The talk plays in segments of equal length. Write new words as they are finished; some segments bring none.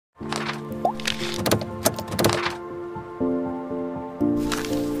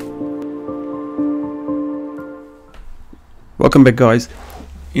Welcome back, guys.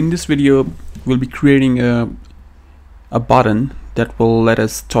 In this video we'll be creating a button that will let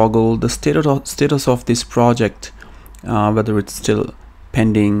us toggle the status of this project, whether it's still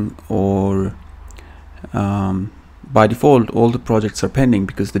pending or by default all the projects are pending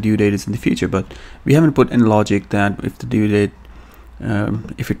because the due date is in the future, but we haven't put any logic that if the due date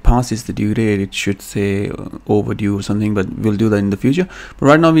if it passes the due date it should say overdue or something, but we'll do that in the future. But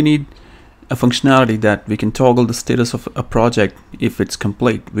right now we need a functionality that we can toggle the status of a project. If it's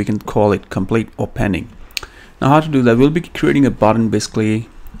complete, we can call it complete or pending. Now how to do that? We'll be creating a button. Basically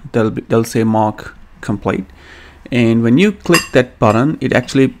they'll say mark complete, and when you click that button it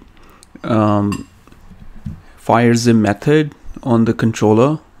actually fires a method on the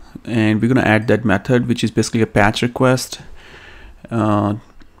controller, and we're going to add that method, which is basically a patch request to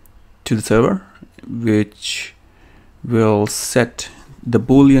the server, which will set the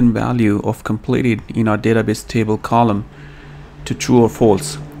boolean value of completed in our database table column to true or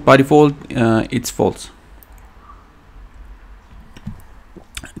false. By default it's false.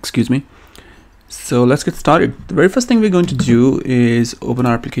 Excuse me. So let's get started. The very first thing we're going to do is open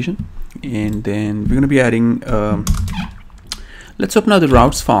our application, and then we're going to be adding let's open up the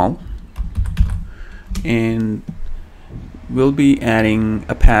routes file, and we'll be adding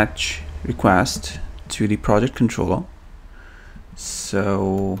a patch request to the project controller.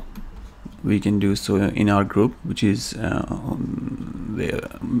 So we can do so in our group, which is the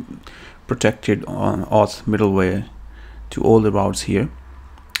protected on auth middleware to all the routes here.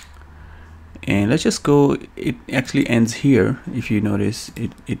 And let's just go, it actually ends here. If you notice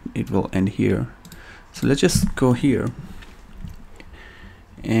it will end here, so let's just go here.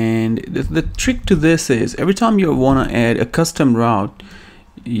 And the trick to this is every time you want to add a custom route,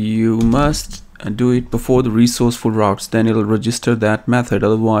 you must do it before the resourceful routes, then it'll register that method,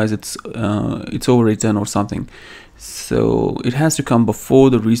 otherwise it's overwritten or something. So it has to come before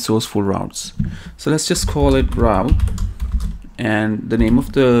the resourceful routes. So let's just call it route, and the name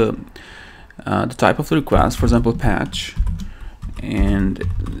of the type of the request, for example patch, and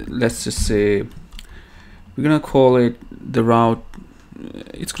let's just say we're gonna call it the route.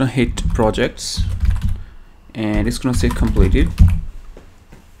 It's gonna hit projects and it's gonna say completed,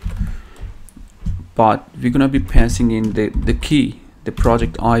 but we're gonna be passing in the key, the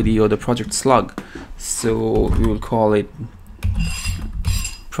project ID or the project slug. So we will call it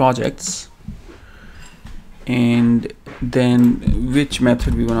projects, and then which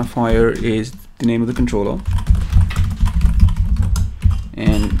method we're gonna fire is the name of the controller,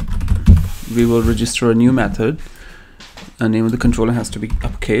 and we will register a new method. The name of the controller has to be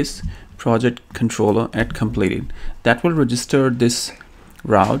uppercase, project controller at completed. That will register this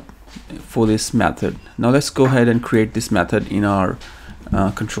route for this method. Now let's go ahead and create this method in our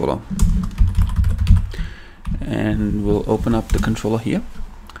controller, and we'll open up the controller here.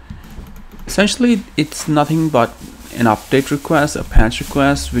 Essentially it's nothing but an update request, a patch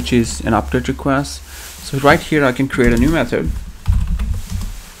request, which is an update request. So right here I can create a new method.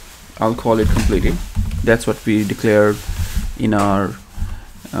 I'll call it completed. That's what we declared in our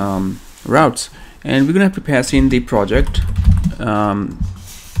routes, and we're gonna have to pass in the project,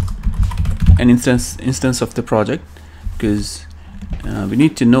 an instance of the project, because we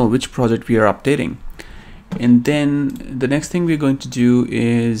need to know which project we are updating. And then the next thing we're going to do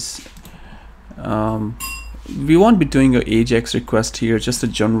is we won't be doing an AJAX request here, just a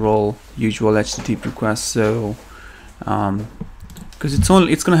general usual HTTP request. So because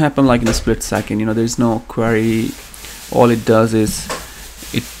it's gonna happen like in a split second, you know, there's no query. All it does is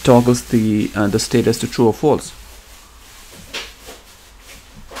it toggles the status to true or false.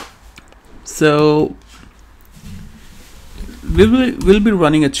 So we'll be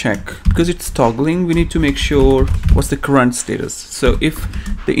running a check because it's toggling. We need to make sure what's the current status. So if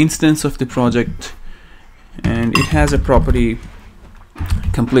the instance of the project, and it has a property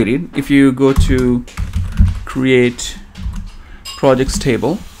completed, if you go to create projects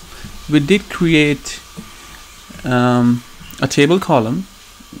table, we did create a table column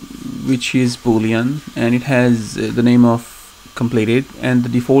which is boolean, and it has the name of completed, and the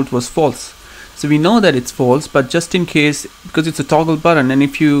default was false. So we know that it's false, but just in case, because it's a toggle button, and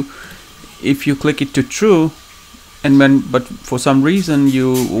if you click it to true, and but for some reason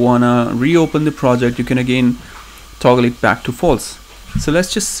you wanna reopen the project, you can again toggle it back to false. So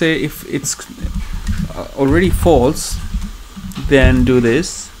let's just say if it's already false, then do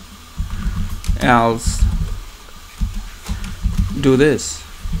this, else do this,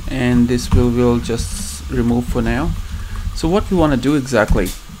 and this will just remove for now. So what we want to do exactly?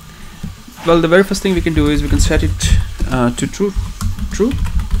 Well, the very first thing we can do is we can set it to true,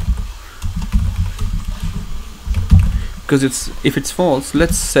 because if it's false,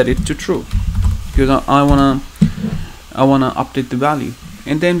 let's set it to true, because I wanna update the value.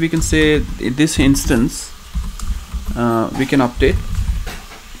 And then we can say in this instance we can update,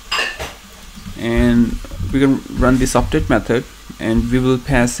 and we can run this update method, and we will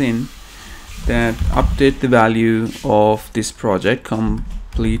pass in that update the value of this project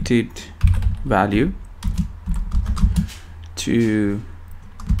completed value to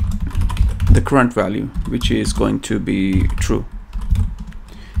the current value, which is going to be true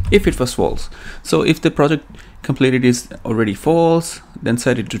if it was false. So if the project completed is already false, then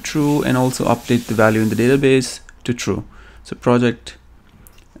set it to true, and also update the value in the database to true. So project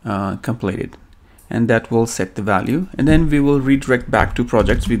completed, and that will set the value. And then we will redirect back to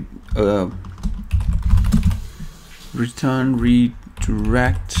projects with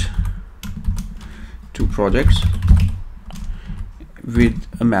redirect to projects with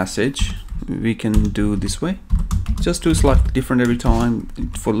a message. We can do this way, just do slightly different every time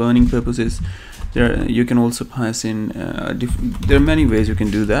for learning purposes. You can also pass in there are many ways you can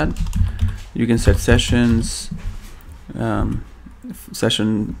do that. You can set sessions, there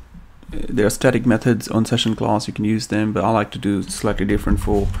are static methods on session class, you can use them, but I like to do slightly different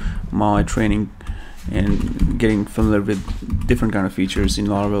for my training and getting familiar with different kind of features in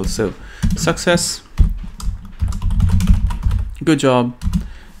Laravel. So success, good job,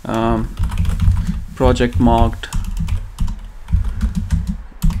 project marked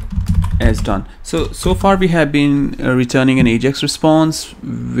as done. So far we have been returning an AJAX response,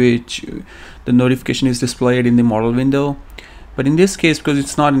 which the notification is displayed in the model window. But in this case, because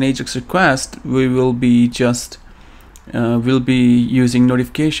it's not an AJAX request, we will be just we'll be using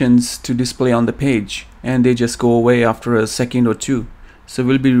notifications to display on the page, and they just go away after a second or two. So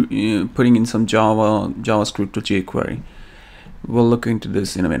we'll be putting in some JavaScript or jQuery. We'll look into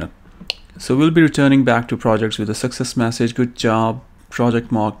this in a minute. So we'll be returning back to projects with a success message, good job,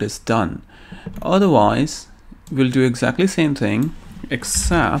 project marked as done. Otherwise, we'll do exactly the same thing,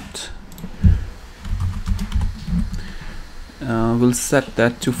 except we'll set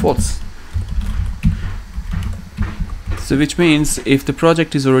that to false. So which means if the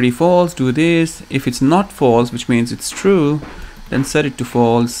project is already false, do this. If it's not false, which means it's true, then set it to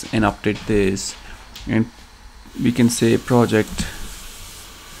false and update this. And we can say project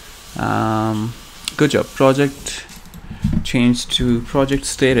good job, project change to project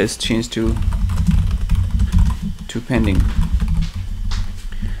status changed to pending.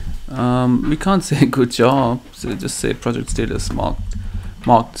 We can't say good job, so just say project status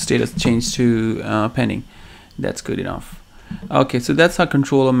marked status changed to pending. That's good enough. Okay, so that's our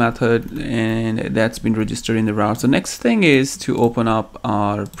controller method, and that's been registered in the route. So next thing is to open up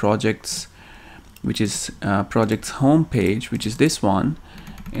our projects, which is projects home page, which is this one.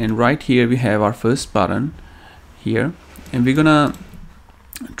 And right here we have our first button here, and we're gonna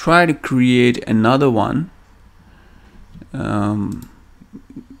try to create another one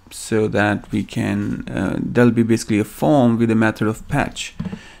so that we can there'll be basically a form with a method of patch.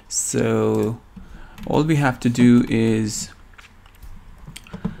 So all we have to do is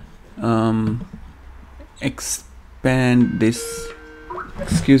expand this,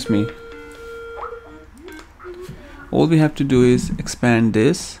 excuse me, all we have to do is expand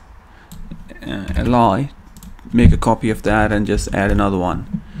this, make a copy of that, and just add another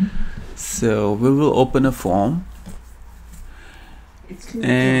one. So we will open a form,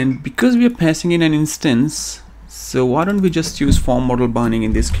 and because we are passing in an instance, so why don't we just use form model binding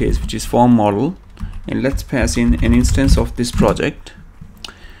in this case, which is form model, and let's pass in an instance of this project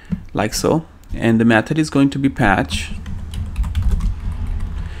like so, and the method is going to be patch,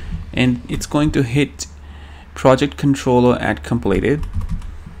 and it's going to hit project controller at completed,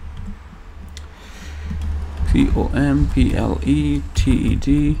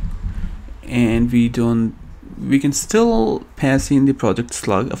 completed, and we can still pass in the project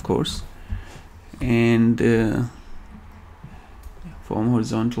slug, of course, and form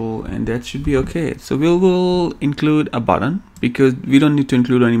horizontal, and that should be okay. So we'll include a button, because we don't need to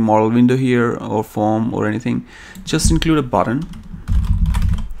include any model window here or form or anything. Just include a button.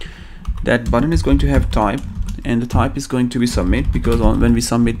 That button is going to have type, and the type is going to be submit, because when we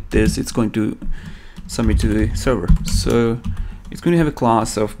submit this, it's going to submit to the server. So it's going to have a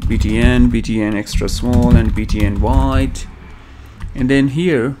class of btn extra small, and btn wide, and then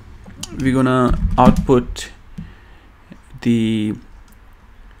here we're gonna output the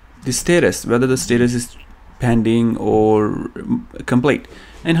status, whether the status is pending or complete.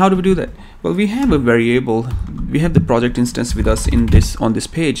 And how do we do that? Well, we have a variable, we have the project instance with us on this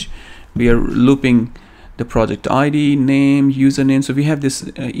page. We are looping the project ID, name, username. So we have this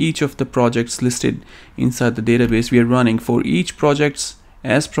each of the projects listed inside the database we are running. For each projects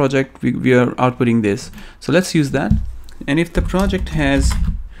as project, we are outputting this. So let's use that. And if the project has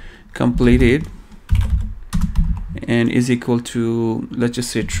completed and is equal to, let's just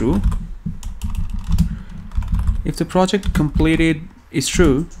say true. If the project completed is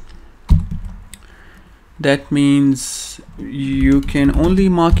true, that means you can only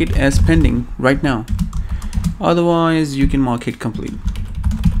mark it as pending right now. Otherwise, you can mark it complete.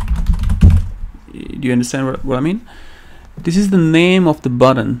 Do you understand what I mean? This is the name of the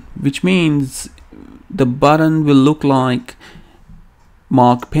button, which means the button will look like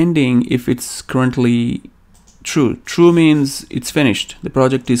mark pending if it's currently true. True means it's finished, the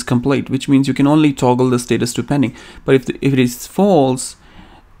project is complete, which means you can only toggle the status to pending. But if it is false,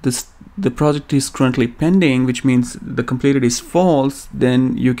 the project is currently pending, which means the completed is false,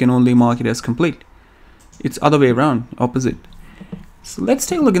 then you can only mark it as complete. It's other way around, opposite. So let's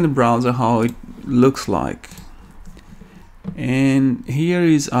take a look in the browser how it looks like. And here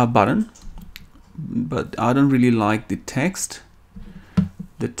is our button, but I don't really like the text.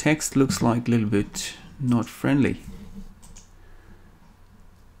 The text looks like a little bit not friendly,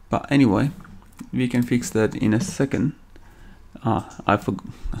 but anyway, we can fix that in a second. I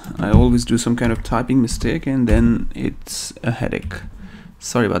always do some kind of typing mistake and then it's a headache.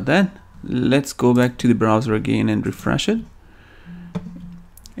 Sorry about that. Let's go back to the browser again and refresh it,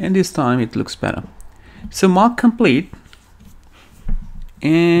 and this time it looks better. So mark complete,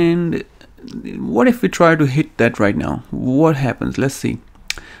 and what if we try to hit that right now? What happens? Let's see.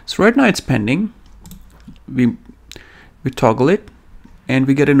 So right now it's pending. We toggle it and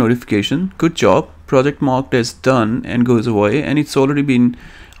we get a notification. Good job, project marked as done, and goes away, and it's already been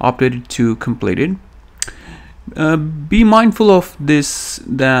updated to completed. Be mindful of this,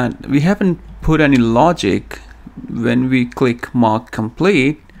 that we haven't put any logic when we click mark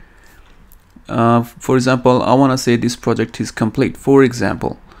complete. For example, I want to say this project is complete, for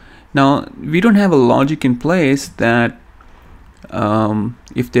example. Now we don't have a logic in place that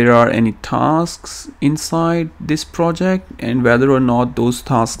if there are any tasks inside this project and whether or not those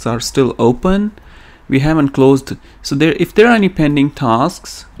tasks are still open. We haven't closed. So if there are any pending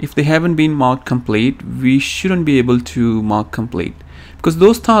tasks, if they haven't been marked complete, we shouldn't be able to mark complete, because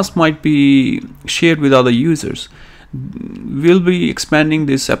those tasks might be shared with other users. We'll be expanding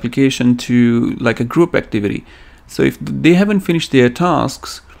this application to like a group activity. So if they haven't finished their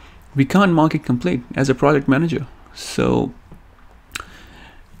tasks, we can't mark it complete as a project manager. So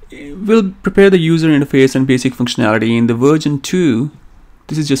we'll prepare the user interface and basic functionality in the version 2.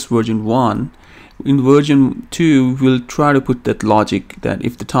 This is just version 1. In version 2, we'll try to put that logic that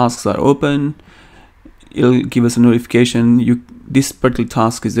if the tasks are open, it'll give us a notification. This particular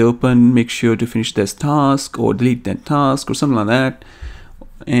task is open, make sure to finish this task or delete that task or something like that,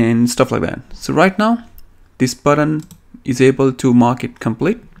 and stuff like that. So right now this button is able to mark it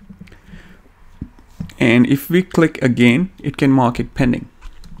complete, and if we click again, it can mark it pending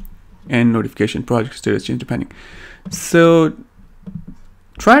and notification project status change to pending. So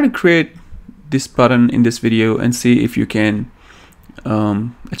try to create this button in this video and see if you can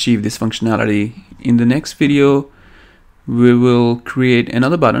achieve this functionality. In the next video, we will create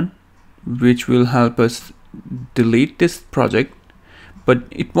another button which will help us delete this project, but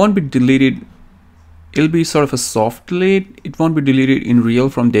it won't be deleted. It'll be sort of a soft delete. It won't be deleted in real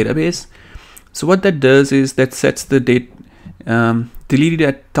from database. So what that does is that sets the date deleted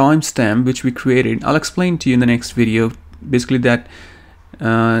at timestamp which we created. I'll explain to you in the next video. Basically that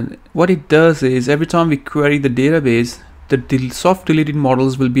what it does is every time we query the database, the soft deleted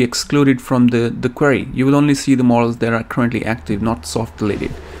models will be excluded from the query. You will only see the models that are currently active, not soft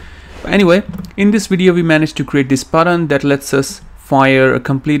deleted. But anyway, in this video we managed to create this button that lets us fire a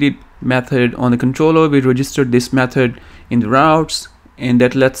completed method on the controller. We registered this method in the routes, and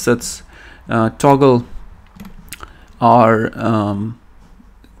that lets us toggle our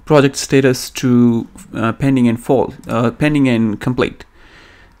project status to pending and complete.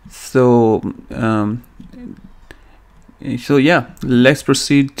 So yeah, let's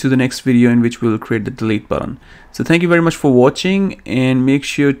proceed to the next video in which we'll create the delete button. So thank you very much for watching, and make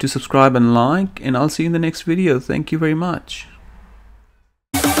sure to subscribe and like, and I'll see you in the next video. Thank you very much.